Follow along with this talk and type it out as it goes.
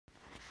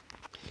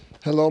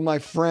Hello, my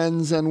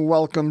friends, and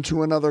welcome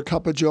to another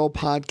Cup of Joe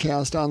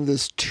podcast on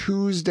this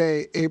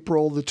Tuesday,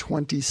 April the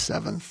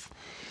 27th.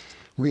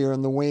 We are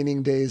in the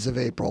waning days of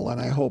April,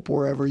 and I hope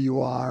wherever you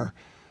are,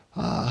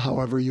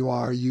 however you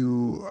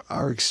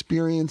are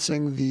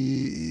experiencing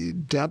the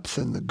depth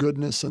and the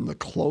goodness and the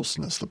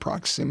closeness, the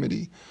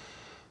proximity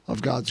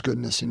of God's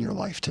goodness in your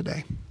life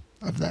today,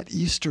 of that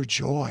Easter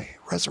joy,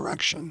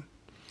 resurrection.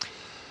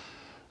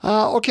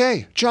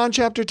 Okay, John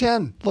chapter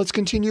 10. Let's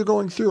continue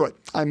going through it.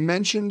 I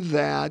mentioned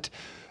that,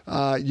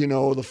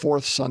 the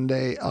fourth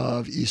Sunday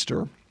of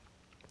Easter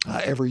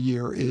every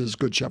year is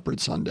Good Shepherd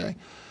Sunday.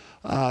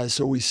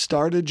 So we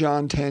started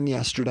John 10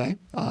 yesterday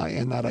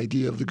and that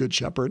idea of the Good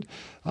Shepherd.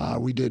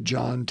 We did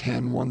John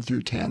 10, 1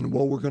 through 10.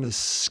 Well, we're going to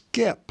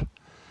skip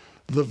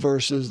the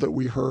verses that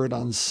we heard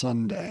on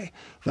Sunday.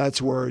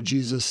 That's where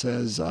Jesus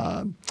says,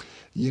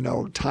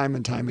 time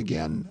and time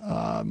again,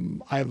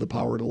 I have the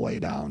power to lay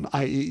down.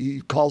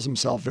 He calls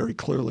himself very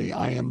clearly,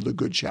 I am the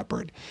Good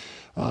Shepherd.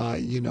 I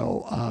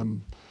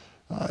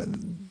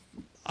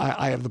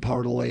have the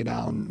power to lay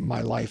down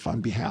my life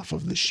on behalf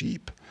of the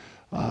sheep.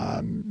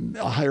 A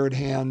hired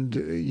hand,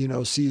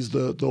 sees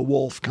the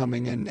wolf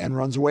coming and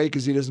runs away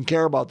because he doesn't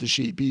care about the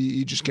sheep.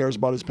 He just cares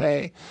about his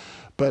pay.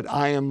 But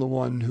I am the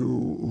one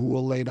who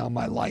will lay down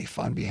my life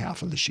on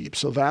behalf of the sheep.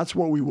 So that's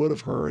what we would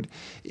have heard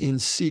in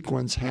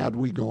sequence had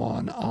we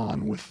gone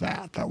on with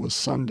that. That was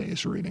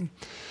Sunday's reading.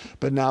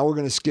 But now we're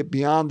going to skip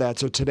beyond that.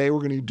 So today we're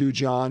going to do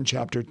John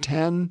chapter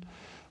 10,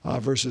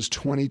 verses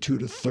 22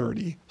 to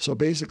 30. So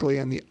basically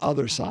on the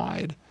other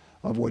side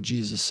of what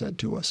Jesus said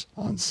to us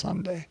on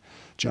Sunday.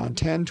 John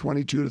 10,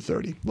 22 to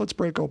 30. Let's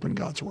break open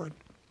God's Word.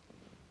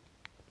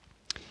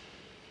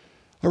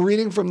 A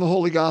reading from the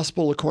Holy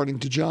Gospel according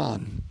to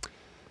John.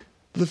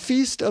 The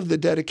feast of the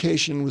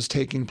dedication was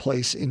taking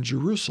place in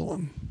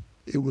Jerusalem.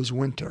 It was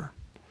winter.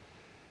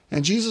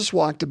 And Jesus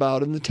walked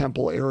about in the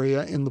temple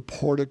area on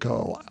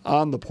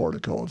the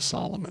portico of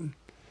Solomon.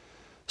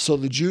 So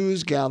the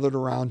Jews gathered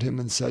around him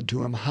and said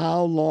to him,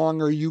 "How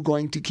long are you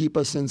going to keep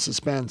us in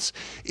suspense?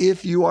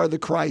 If you are the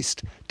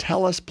Christ,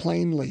 tell us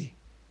plainly."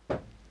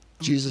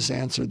 Jesus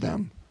answered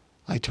them,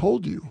 "I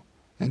told you,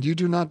 and you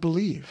do not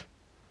believe.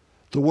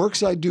 The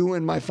works I do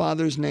in my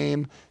Father's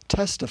name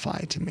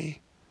testify to me.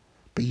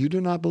 But you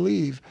do not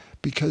believe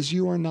because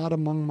you are not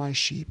among my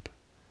sheep.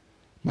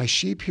 My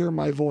sheep hear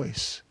my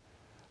voice.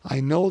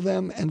 I know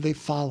them and they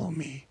follow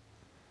me.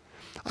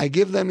 I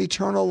give them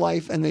eternal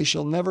life and they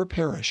shall never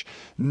perish.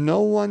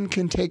 No one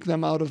can take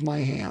them out of my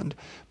hand.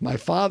 My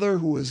Father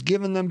who has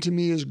given them to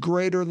me is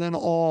greater than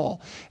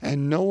all,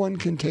 and no one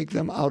can take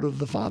them out of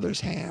the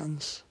Father's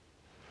hands.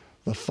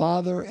 The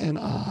Father and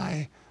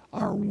I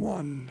are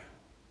one."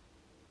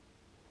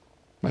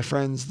 My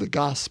friends, the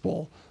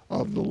gospel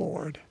of the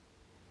Lord.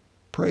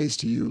 Praise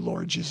to you,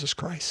 Lord Jesus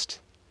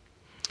Christ.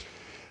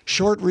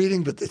 Short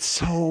reading, but there's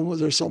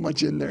so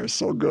much in there.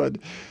 So good.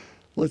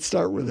 Let's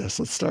start with this.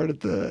 Let's start at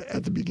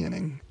the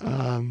beginning.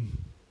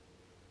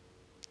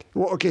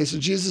 So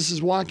Jesus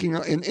is walking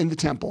in the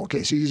temple.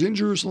 Okay, so he's in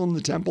Jerusalem.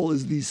 The temple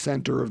is the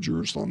center of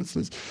Jerusalem. It's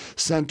the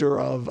center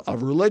of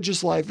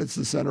religious life. It's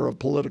the center of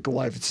political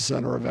life. It's the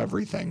center of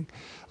everything.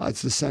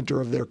 It's the center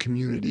of their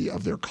community,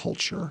 of their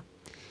culture.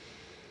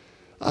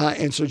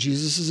 And so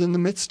Jesus is in the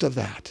midst of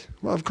that.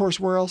 Well, of course,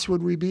 where else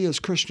would we be as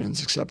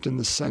Christians except in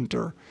the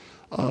center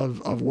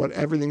of what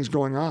everything's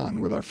going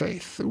on with our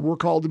faith? We're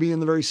called to be in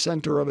the very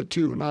center of it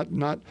too,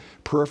 not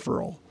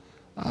peripheral.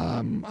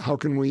 How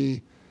can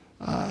we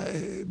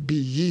be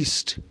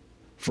yeast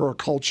for a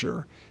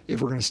culture if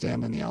we're going to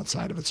stand on the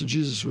outside of it? So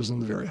Jesus was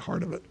in the very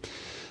heart of it.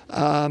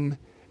 And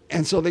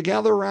so they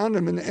gather around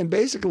him and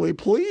basically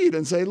plead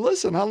and say,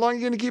 "Listen, how long are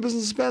you going to keep us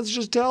in suspense?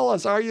 Just tell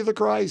us, are you the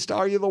Christ?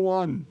 Are you the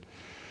one?"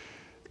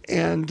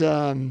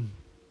 And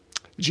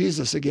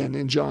Jesus, again,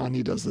 in John,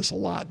 he does this a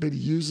lot, but he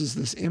uses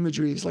this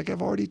imagery. He's like,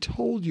 I've already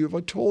told you,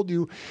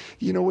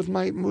 with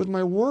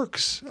my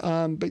works,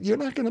 but you're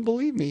not going to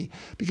believe me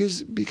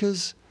because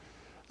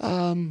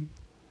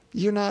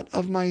you're not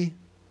of my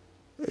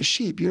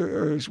sheep.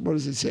 Or what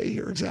does it say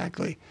here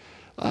exactly?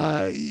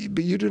 But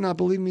you do not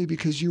believe me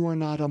because you are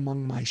not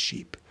among my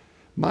sheep.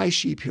 My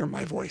sheep hear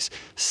my voice.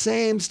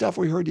 Same stuff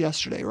we heard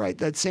yesterday, right?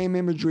 That same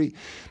imagery.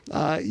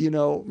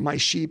 My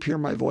sheep hear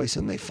my voice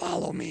and they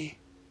follow me.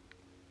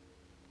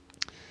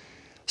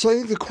 So I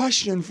think the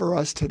question for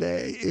us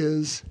today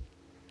is,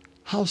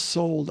 how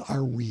sold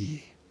are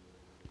we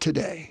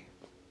today?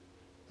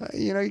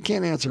 You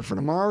can't answer for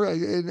tomorrow,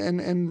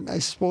 and I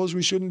suppose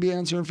we shouldn't be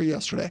answering for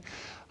yesterday.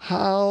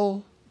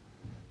 How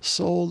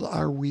sold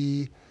are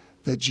we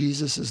that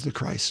Jesus is the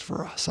Christ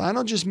for us? I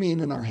don't just mean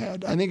in our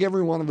head. I think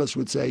every one of us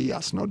would say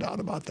yes, no doubt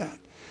about that.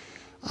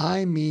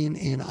 I mean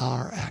in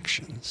our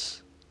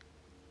actions.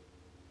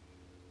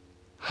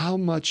 How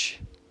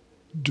much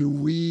do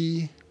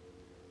we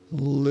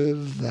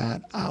live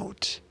that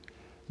out?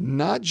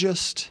 Not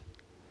just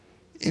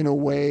in a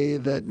way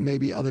that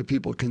maybe other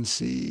people can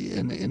see,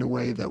 in a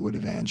way that would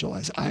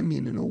evangelize. I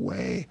mean in a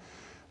way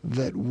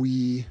that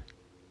we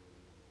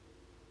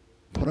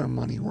put our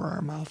money where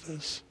our mouth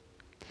is.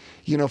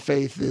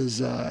 faith is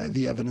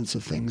the evidence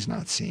of things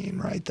not seen,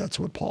 right? That's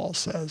what Paul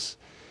says.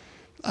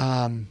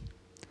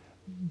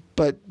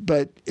 But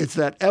it's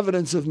that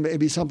evidence of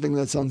maybe something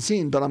that's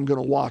unseen, but I'm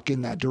going to walk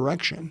in that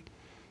direction.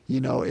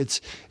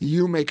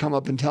 You may come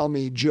up and tell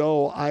me,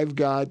 Joe, I've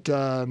got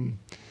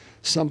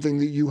something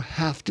that you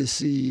have to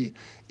see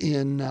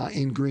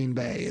in Green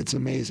Bay. It's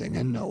amazing.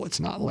 And no, it's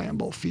not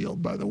Lambeau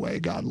Field, by the way.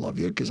 God love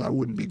you, because I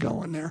wouldn't be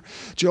going there.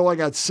 Joe, I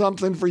got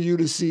something for you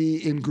to see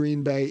in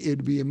Green Bay.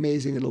 It'd be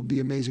amazing. It'll be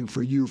amazing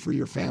for you, for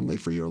your family,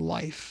 for your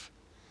life.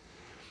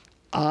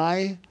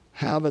 I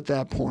have at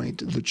that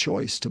point the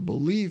choice to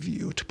believe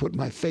you, to put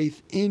my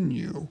faith in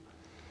you.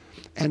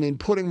 And in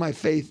putting my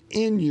faith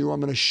in you, I'm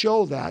going to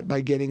show that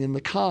by getting in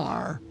the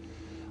car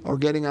or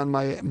getting on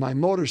my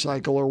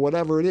motorcycle or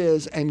whatever it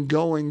is and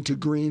going to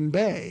Green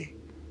Bay.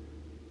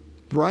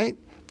 Right?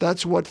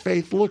 That's what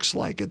faith looks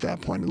like at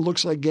that point. It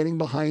looks like getting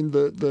behind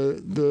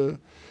the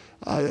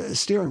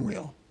steering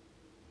wheel.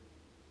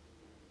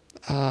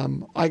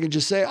 I could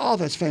just say, "Oh,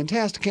 that's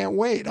fantastic! Can't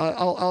wait!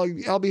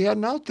 I'll be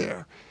heading out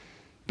there."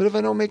 But if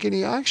I don't make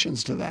any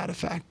actions to that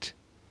effect,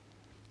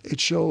 it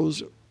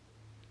shows.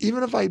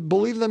 Even if I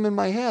believe them in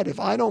my head, if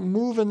I don't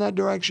move in that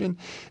direction,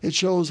 it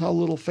shows how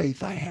little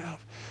faith I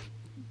have.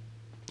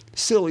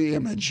 Silly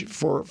image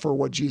for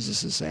what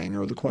Jesus is saying,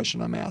 or the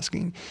question I'm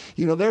asking.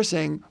 They're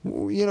saying,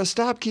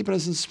 stop keeping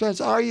us in suspense.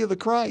 Are you the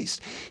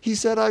Christ? He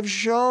said, I've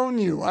shown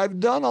you. I've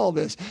done all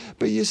this.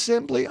 But you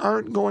simply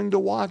aren't going to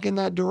walk in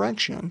that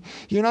direction.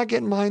 You're not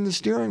getting behind the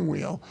steering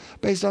wheel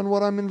based on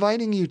what I'm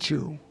inviting you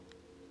to.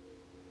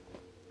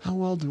 How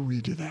well do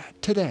we do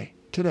that? Today.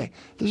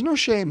 There's no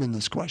shame in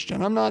this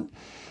question. I'm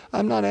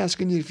not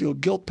asking you to feel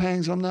guilt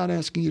pangs. I'm not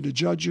asking you to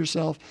judge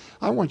yourself.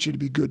 I want you to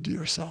be good to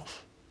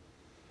yourself.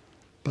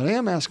 But I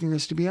am asking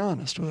us to be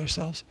honest with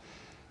ourselves.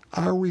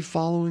 Are we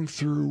following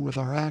through with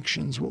our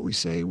actions what we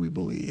say we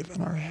believe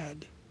in our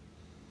head?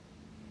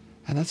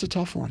 And that's a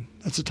tough one.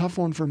 That's a tough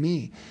one for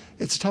me.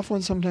 It's a tough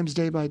one sometimes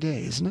day by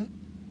day, isn't it?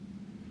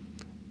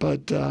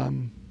 But,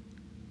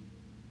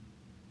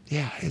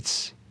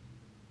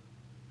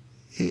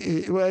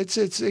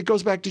 it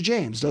goes back to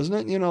James, doesn't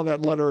it?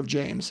 That letter of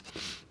James.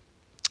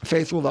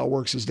 Faith without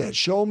works is dead.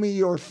 Show me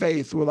your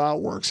faith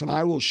without works, and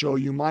I will show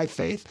you my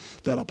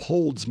faith that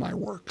upholds my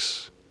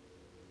works.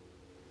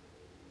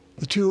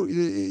 The two,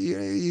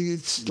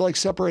 it's like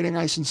separating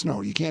ice and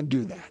snow. You can't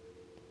do that.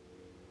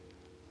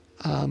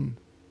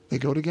 They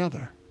go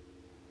together.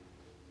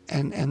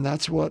 And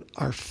that's what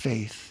our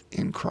faith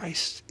in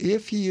Christ.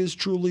 If he is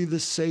truly the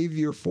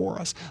Savior for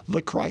us,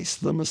 the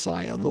Christ, the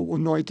Messiah, the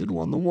anointed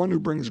one, the one who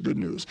brings good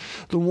news,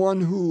 the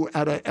one who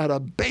at a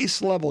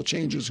base level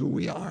changes who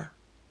we are.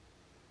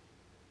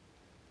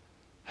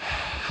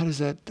 How does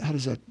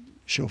that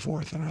show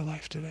forth in our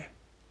life today?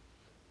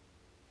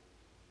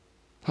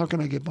 How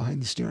can I get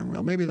behind the steering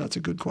wheel? Maybe that's a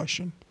good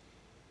question.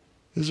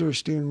 Is there a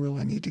steering wheel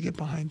I need to get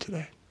behind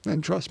today?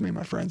 And trust me,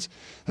 my friends,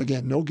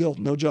 again, no guilt,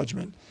 no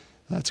judgment.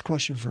 That's a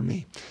question for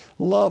me.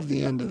 Love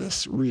the end of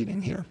this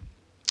reading here.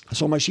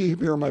 So my sheep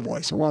hear my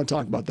voice. I want to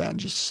talk about that in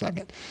just a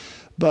second.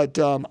 But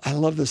I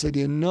love this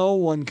idea. No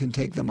one can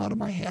take them out of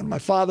my hand. My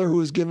Father who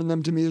has given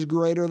them to me is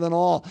greater than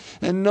all,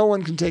 and no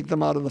one can take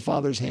them out of the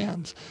Father's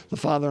hands. The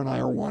Father and I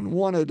are one.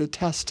 One to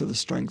attest to the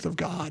strength of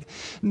God.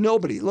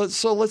 Nobody. Let's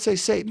say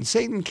Satan.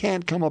 Satan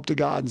can't come up to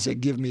God and say,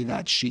 give me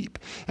that sheep.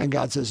 And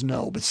God says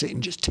no, but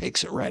Satan just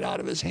takes it right out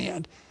of his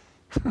hand.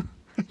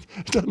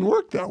 It doesn't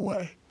work that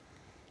way.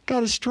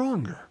 God is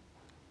stronger.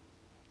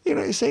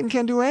 Satan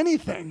can't do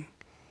anything.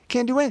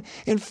 Can't do anything.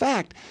 In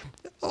fact,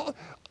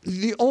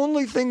 the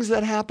only things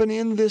that happen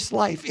in this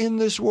life, in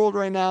this world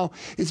right now,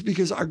 is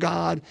because our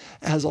God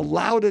has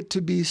allowed it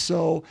to be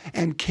so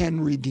and can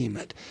redeem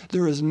it.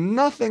 There is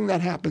nothing that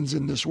happens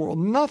in this world,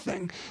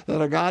 nothing that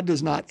our God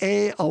does not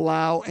A,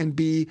 allow, and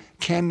B,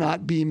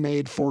 cannot be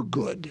made for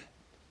good.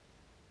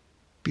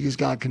 Because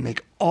God can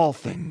make all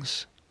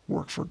things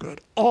work for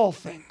good. All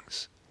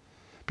things.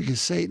 Because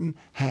Satan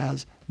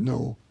has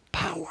no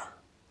power.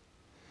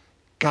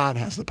 God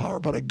has the power.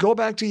 But I go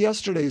back to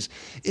yesterday's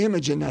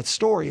image in that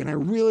story, and I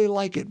really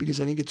like it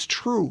because I think it's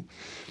true.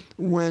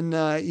 When,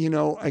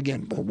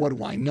 again, well, what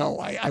do I know?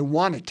 I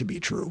want it to be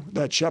true.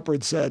 That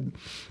shepherd said,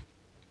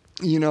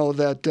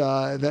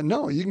 that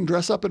no, you can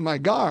dress up in my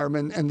garb,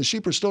 and the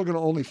sheep are still going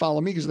to only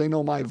follow me because they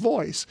know my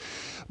voice.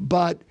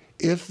 But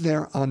if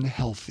they're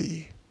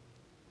unhealthy,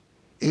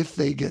 if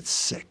they get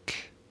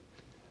sick,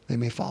 they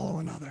may follow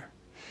another.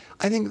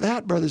 I think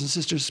that, brothers and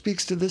sisters,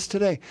 speaks to this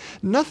today.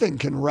 Nothing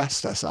can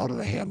wrest us out of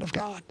the hand of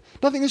God.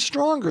 Nothing is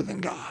stronger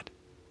than God.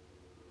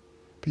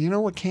 But you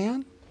know what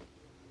can?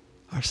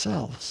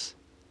 Ourselves.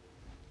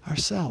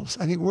 Ourselves.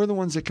 I think we're the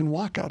ones that can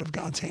walk out of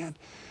God's hand.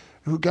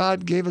 Who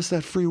God gave us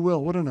that free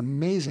will. What an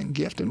amazing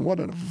gift, and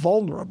what a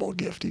vulnerable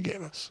gift he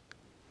gave us.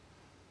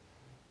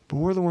 But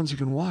we're the ones who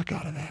can walk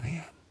out of that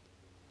hand.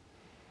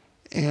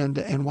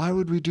 And why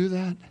would we do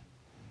that?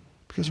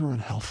 Because we're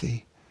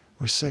unhealthy.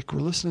 We're sick. We're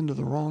listening to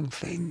the wrong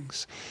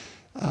things,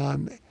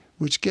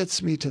 which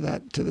gets me to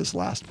this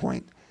last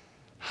point.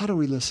 How do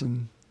we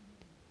listen?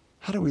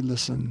 How do we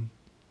listen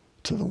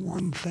to the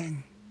one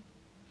thing?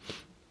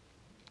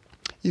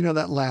 You know,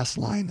 that last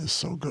line is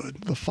so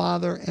good. The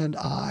Father and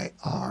I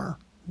are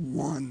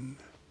one.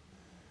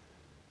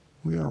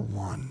 We are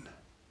one.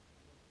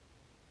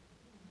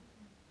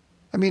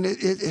 I mean,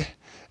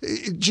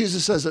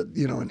 Jesus says it,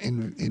 you know,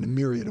 in a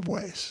myriad of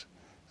ways.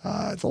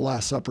 At the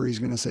Last Supper, he's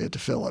going to say it to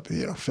Philip.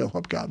 You know,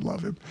 Philip, God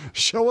love him.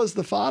 Show us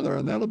the Father,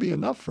 and that'll be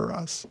enough for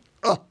us.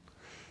 Oh,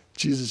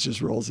 Jesus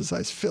just rolls his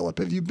eyes. Philip,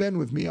 have you been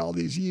with me all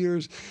these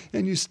years,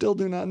 and you still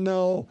do not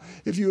know?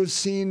 If you have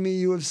seen me,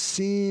 you have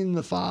seen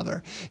the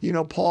Father. You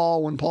know,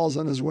 Paul, when Paul's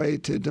on his way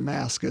to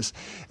Damascus,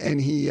 and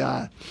he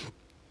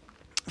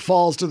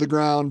falls to the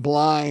ground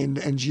blind,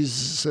 and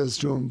Jesus says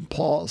to him,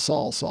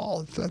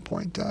 Saul, at that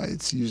point,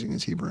 it's using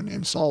his Hebrew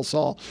name,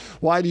 Saul,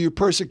 why do you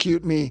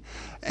persecute me?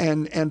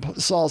 And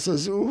Saul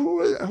says,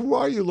 who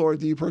are you,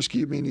 Lord, that you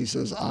persecute me? And he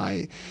says,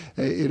 it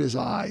is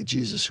I,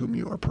 Jesus, whom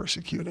you are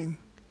persecuting.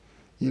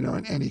 You know,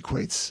 and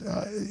equates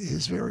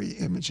his very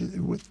image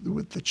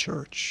with the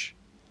church.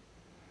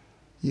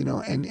 You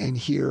know, and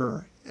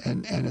here,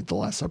 and at the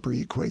Last Supper,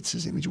 he equates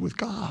his image with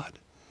God.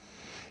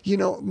 You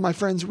know, my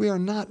friends, we are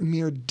not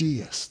mere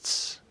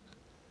deists.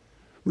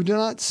 We do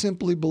not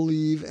simply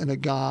believe in a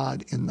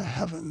God in the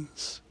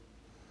heavens,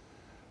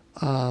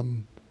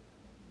 you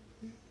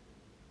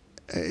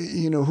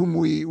know, whom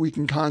we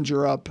can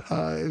conjure up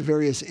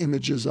various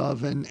images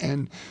of,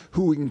 and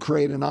who we can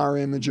create in our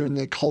image or in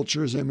the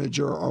culture's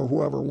image, or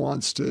whoever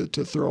wants to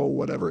throw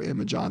whatever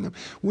image on them.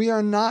 We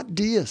are not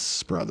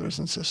deists, brothers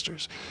and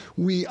sisters.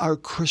 We are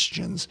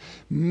Christians,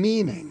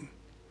 meaning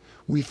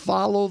we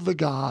follow the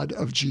God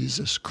of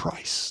Jesus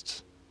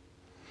Christ.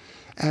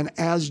 And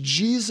as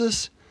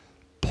Jesus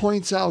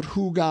points out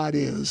who God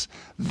is,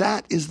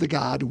 that is the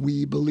God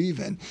we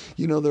believe in.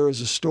 You know, there is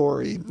a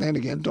story, and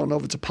again, don't know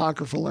if it's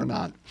apocryphal or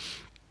not,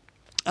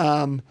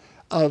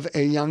 of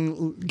a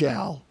young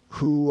gal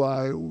who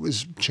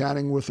was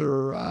chatting with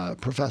her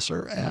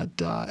professor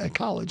at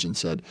college and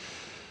said,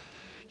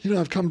 you know,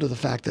 I've come to the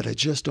fact that I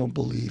just don't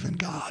believe in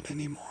God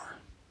anymore.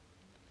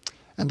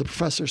 And the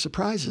professor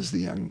surprises the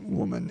young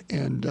woman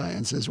and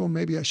says, well,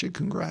 maybe I should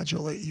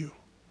congratulate you.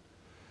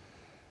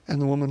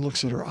 And the woman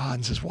looks at her odd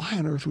and says, why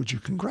on earth would you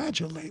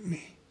congratulate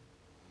me?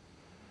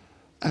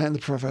 And the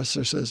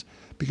professor says,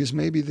 because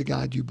maybe the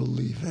God you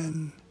believe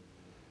in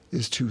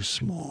is too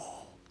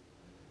small.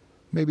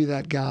 Maybe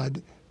that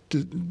God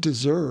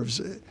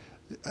deserves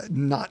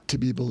not to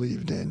be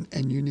believed in,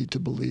 and you need to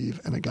believe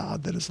in a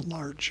God that is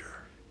larger.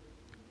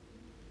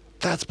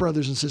 That's,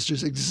 brothers and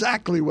sisters,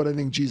 exactly what I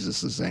think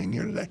Jesus is saying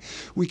here today.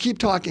 We keep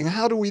talking,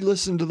 how do we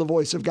listen to the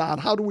voice of God?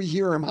 How do we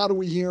hear him? How do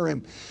we hear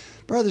him?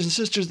 Brothers and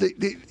sisters,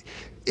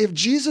 if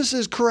Jesus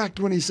is correct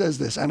when he says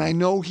this, and I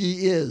know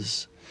he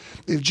is,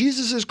 if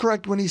Jesus is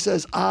correct when he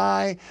says,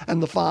 I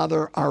and the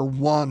Father are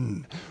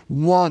one,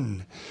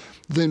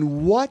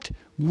 then what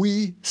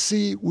we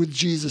see with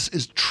Jesus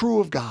is true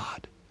of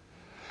God.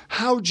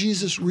 How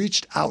Jesus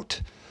reached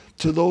out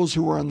to those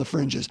who were on the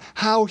fringes,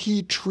 how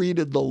he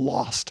treated the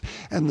lost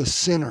and the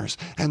sinners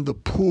and the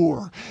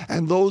poor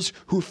and those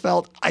who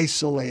felt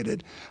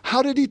isolated.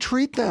 How did he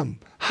treat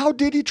them? How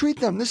did he treat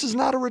them? This is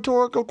not a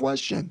rhetorical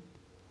question.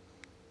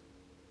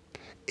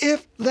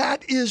 If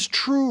that is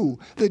true,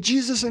 that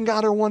Jesus and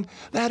God are one,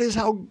 that is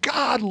how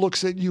God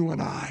looks at you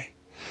and I.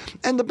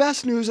 And the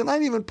best news, and I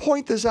didn't even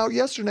point this out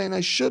yesterday, and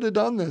I should have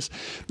done this,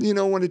 you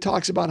know, when it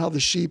talks about how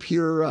the sheep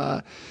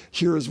hear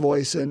his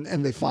voice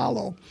and they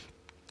follow.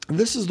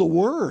 This is the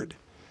word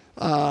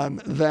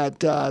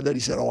that he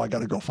said, I got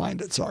to go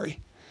find it. Sorry.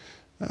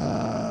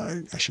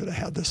 I should have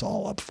had this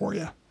all up for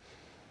you.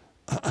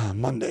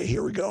 Monday,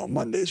 here we go.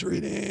 Monday's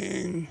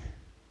reading.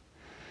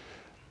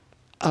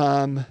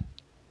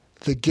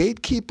 The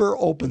gatekeeper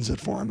opens it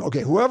for him.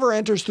 Okay, whoever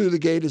enters through the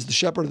gate is the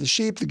shepherd of the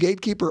sheep. The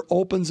gatekeeper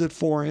opens it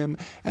for him,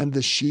 and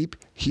the sheep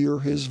hear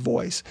his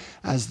voice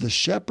as the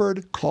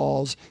shepherd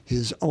calls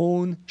his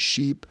own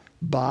sheep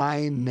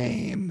by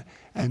name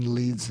and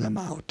leads them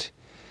out.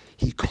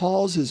 He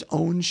calls his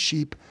own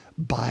sheep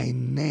by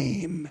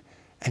name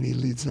and he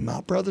leads them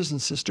out. Brothers and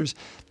sisters,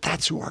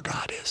 that's who our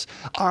God is.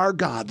 Our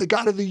God, the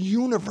God of the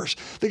universe,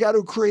 the God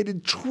who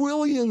created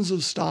trillions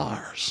of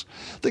stars,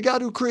 the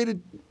God who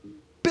created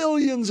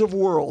billions of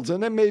worlds,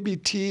 and it may be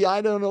T,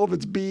 I don't know if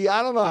it's B,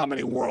 I don't know how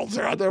many worlds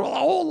there are. There are a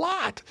whole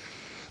lot.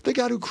 The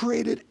God who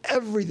created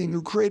everything,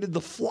 who created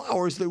the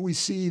flowers that we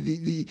see,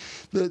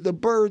 the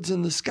birds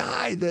in the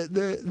sky,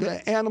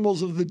 the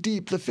animals of the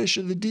deep, the fish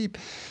of the deep.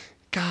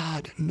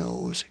 God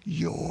knows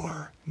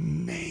your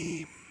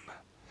name.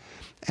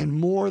 And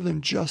more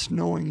than just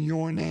knowing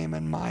your name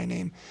and my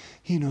name,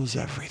 he knows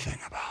everything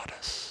about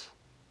us.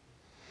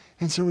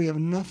 And so we have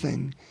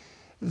nothing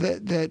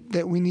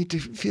that we need to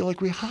feel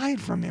like we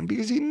hide from him,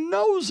 because he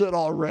knows it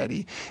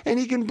already and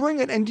he can bring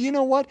it. And do you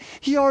know what?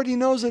 He already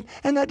knows it,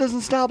 and that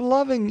doesn't stop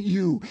loving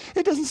you.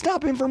 It doesn't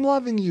stop him from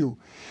loving you.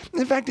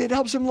 In fact, it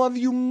helps him love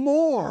you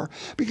more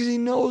because he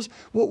knows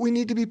what we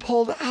need to be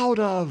pulled out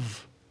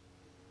of.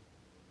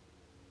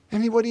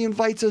 And what he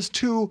invites us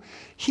to,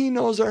 he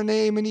knows our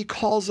name and he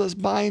calls us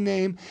by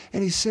name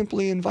and he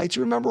simply invites.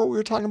 Remember what we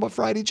were talking about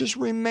Friday? Just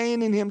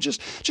remain in him.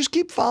 Just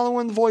keep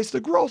following the voice.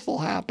 The growth will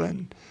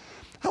happen.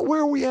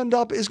 where we end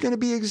up is going to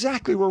be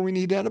exactly where we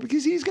need to end up,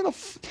 because he's going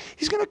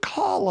to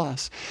call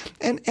us.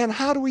 And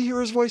how do we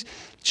hear his voice?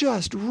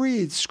 Just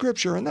read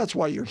Scripture, and that's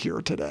why you're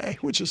here today,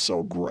 which is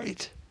so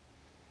great.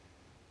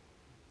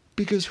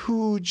 Because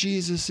who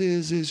Jesus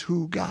is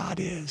who God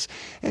is.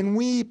 And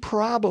we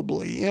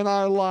probably, in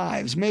our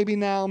lives, maybe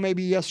now,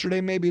 maybe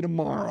yesterday, maybe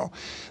tomorrow,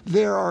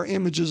 there are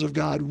images of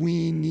God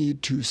we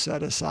need to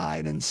set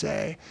aside and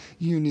say,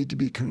 you need to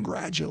be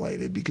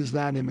congratulated, because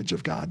that image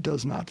of God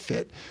does not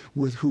fit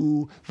with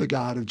who the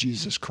God of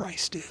Jesus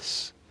Christ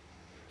is.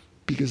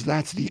 Because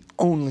that's the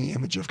only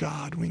image of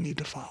God we need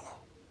to follow.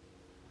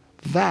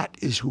 That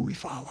is who we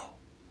follow.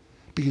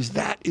 Because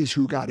that is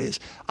who God is.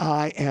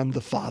 I and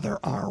the Father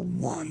are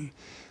one.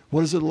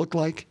 What does it look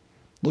like?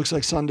 Looks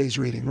like Sunday's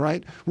reading,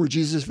 right? Where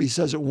Jesus, if he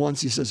says it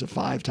once, he says it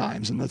 5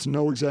 times, and that's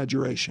no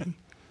exaggeration.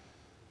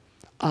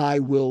 I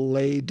will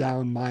lay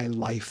down my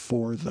life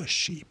for the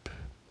sheep.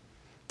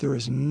 There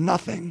is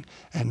nothing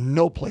and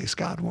no place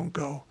God won't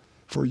go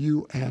for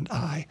you and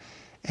I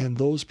and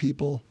those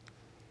people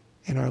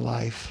in our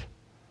life,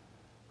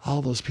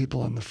 all those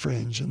people on the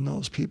fringe, and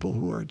those people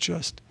who are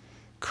just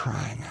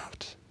crying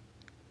out.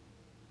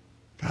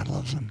 God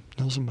loves them,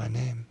 knows them by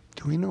name.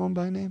 Do we know him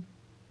by name?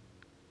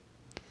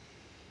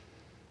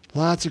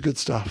 Lots of good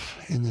stuff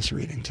in this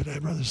reading today,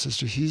 brothers and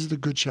sisters. He's the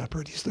good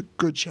shepherd. He's the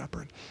good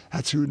shepherd.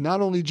 That's who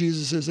not only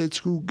Jesus is, it's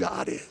who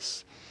God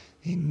is.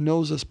 He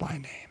knows us by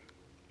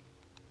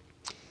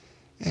name.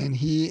 And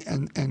he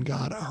and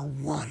God are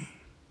one.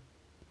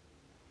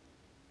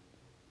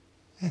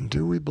 And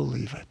do we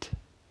believe it?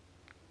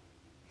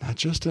 Not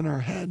just in our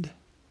head,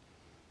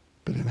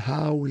 but in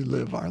how we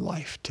live our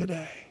life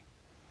today.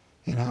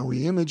 In how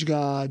we image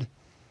God,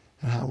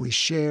 and how we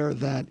share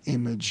that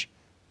image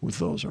with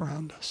those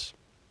around us.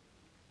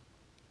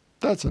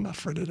 That's enough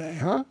for today,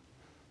 huh?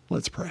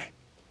 Let's pray.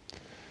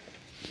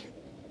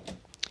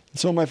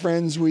 So, my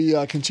friends, we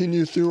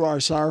continue through our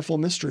sorrowful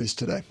mysteries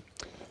today.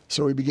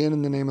 So we begin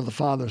in the name of the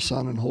Father,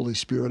 Son, and Holy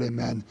Spirit,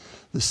 amen.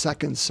 The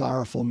second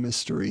sorrowful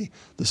mystery,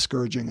 the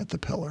scourging at the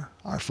pillar.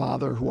 Our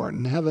Father, who art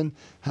in heaven,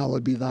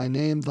 hallowed be thy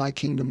name. Thy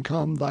kingdom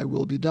come, thy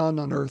will be done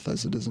on earth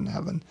as it is in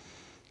heaven.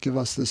 Give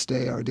us this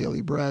day our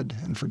daily bread,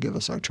 and forgive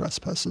us our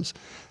trespasses,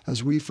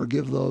 as we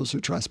forgive those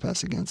who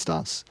trespass against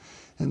us.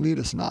 And lead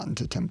us not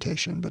into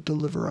temptation, but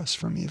deliver us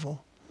from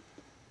evil.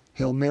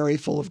 Hail Mary,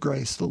 full of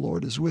grace, the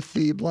Lord is with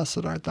thee.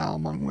 Blessed art thou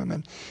among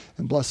women,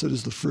 and blessed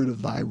is the fruit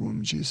of thy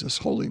womb, Jesus.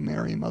 Holy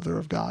Mary, Mother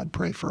of God,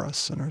 pray for us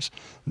sinners,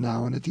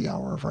 now and at the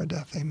hour of our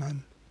death.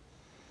 Amen.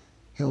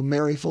 Hail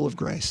Mary, full of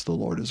grace, the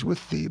Lord is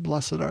with thee.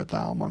 Blessed art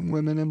thou among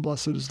women, and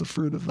blessed is the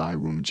fruit of thy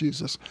womb,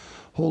 Jesus.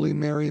 Holy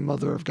Mary,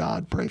 Mother of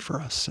God, pray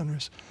for us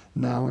sinners,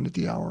 now and at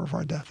the hour of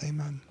our death.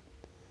 Amen.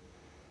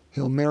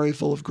 Hail Mary,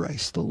 full of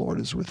grace, the Lord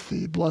is with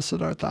thee.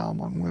 Blessed art thou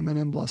among women,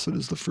 and blessed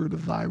is the fruit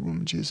of thy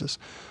womb, Jesus.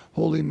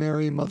 Holy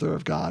Mary, Mother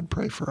of God,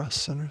 pray for us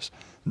sinners,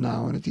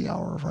 now and at the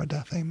hour of our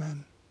death.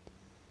 Amen.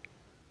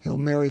 Hail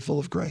Mary, full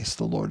of grace,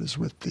 the Lord is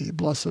with thee.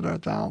 Blessed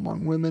art thou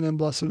among women, and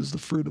blessed is the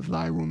fruit of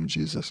thy womb,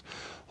 Jesus.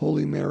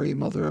 Holy Mary,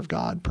 Mother of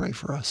God, pray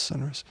for us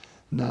sinners,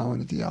 now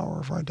and at the hour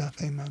of our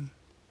death. Amen.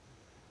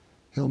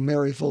 Hail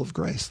Mary, full of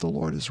grace, the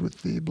Lord is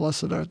with thee.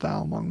 Blessed art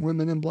thou among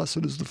women, and blessed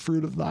is the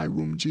fruit of thy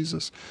womb,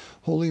 Jesus.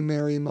 Holy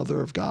Mary, Mother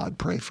of God,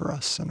 pray for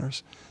us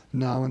sinners,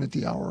 now and at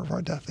the hour of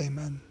our death.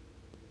 Amen.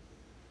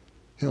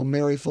 Hail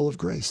Mary, full of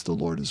grace, the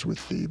Lord is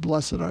with thee.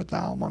 Blessed art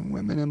thou among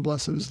women, and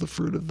blessed is the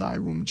fruit of thy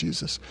womb,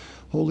 Jesus.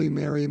 Holy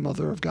Mary,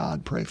 Mother of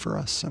God, pray for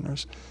us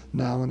sinners,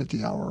 now and at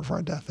the hour of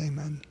our death.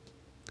 Amen.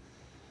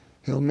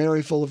 Hail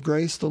Mary, full of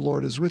grace, the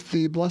Lord is with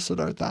thee. Blessed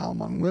art thou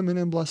among women,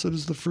 and blessed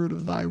is the fruit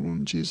of thy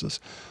womb, Jesus.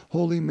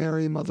 Holy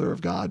Mary, Mother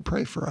of God,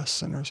 pray for us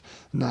sinners,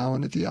 now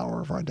and at the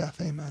hour of our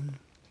death. Amen.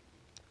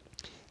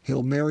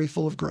 Hail Mary,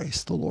 full of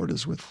grace, the Lord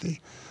is with thee.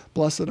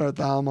 Blessed art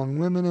thou among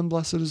women, and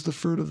blessed is the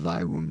fruit of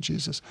thy womb,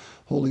 Jesus.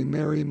 Holy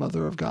Mary,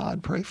 Mother of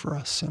God, pray for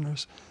us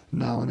sinners,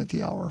 now and at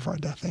the hour of our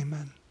death.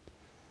 Amen.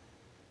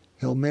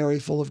 Hail Mary,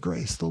 full of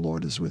grace, the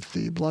Lord is with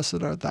thee.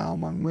 Blessed art thou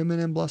among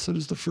women, and blessed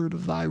is the fruit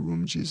of thy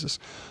womb, Jesus.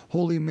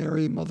 Holy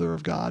Mary, Mother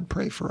of God,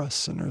 pray for us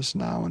sinners,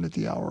 now and at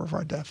the hour of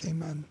our death.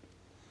 Amen.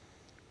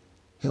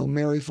 Hail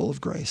Mary, full of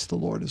grace, the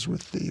Lord is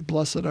with thee.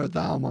 Blessed art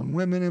thou among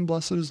women, and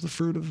blessed is the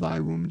fruit of thy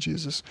womb,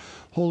 Jesus.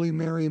 Holy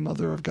Mary,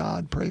 Mother of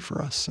God, pray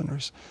for us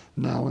sinners,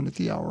 now and at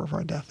the hour of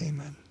our death.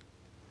 Amen.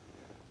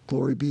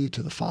 Glory be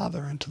to the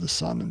Father, and to the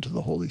Son, and to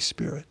the Holy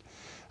Spirit,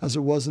 as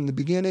it was in the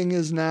beginning,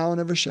 is now,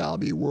 and ever shall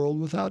be, world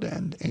without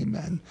end.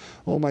 Amen.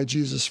 O my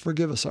Jesus,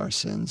 forgive us our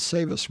sins,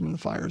 save us from the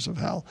fires of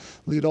hell,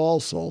 lead all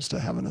souls to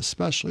heaven,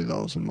 especially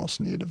those in most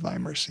need of thy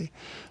mercy.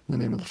 In the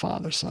name of the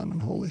Father, Son,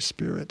 and Holy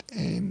Spirit.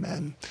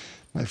 Amen.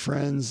 My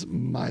friends,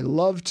 my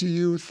love to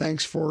you.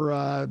 Thanks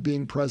for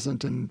being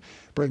present and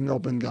breaking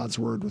open God's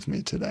Word with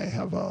me today.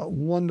 Have a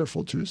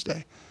wonderful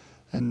Tuesday,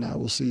 and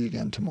we'll see you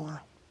again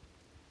tomorrow.